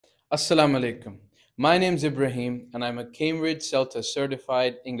Assalamu alaikum. My name is Ibrahim and I'm a Cambridge CELTA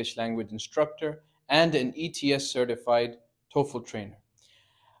certified English language instructor and an ETS certified TOEFL trainer.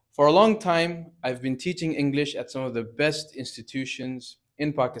 For a long time, I've been teaching English at some of the best institutions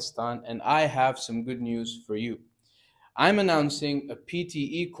in Pakistan, and I have some good news for you. I'm announcing a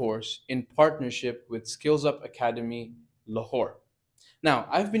PTE course in partnership with Skills Up Academy, Lahore. Now,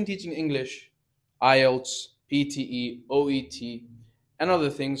 I've been teaching English, IELTS, PTE, OET, and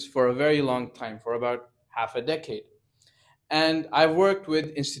other things for a very long time, for about half a decade. And I've worked with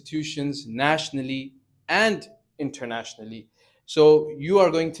institutions nationally and internationally. So you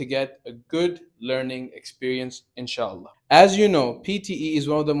are going to get a good learning experience, inshallah. As you know, PTE is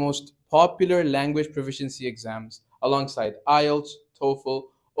one of the most popular language proficiency exams alongside IELTS, TOEFL,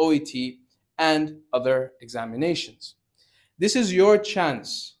 OET, and other examinations. This is your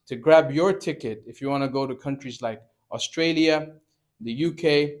chance to grab your ticket if you want to go to countries like Australia, the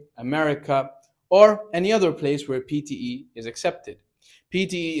UK, America, or any other place where PTE is accepted.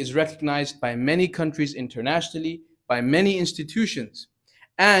 PTE is recognized by many countries internationally, by many institutions,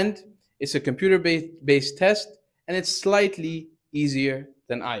 and it's a computer-based test, and it's slightly easier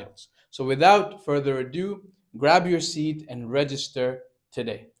than IELTS. So without further ado, grab your seat and register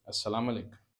today. Assalamu alaikum.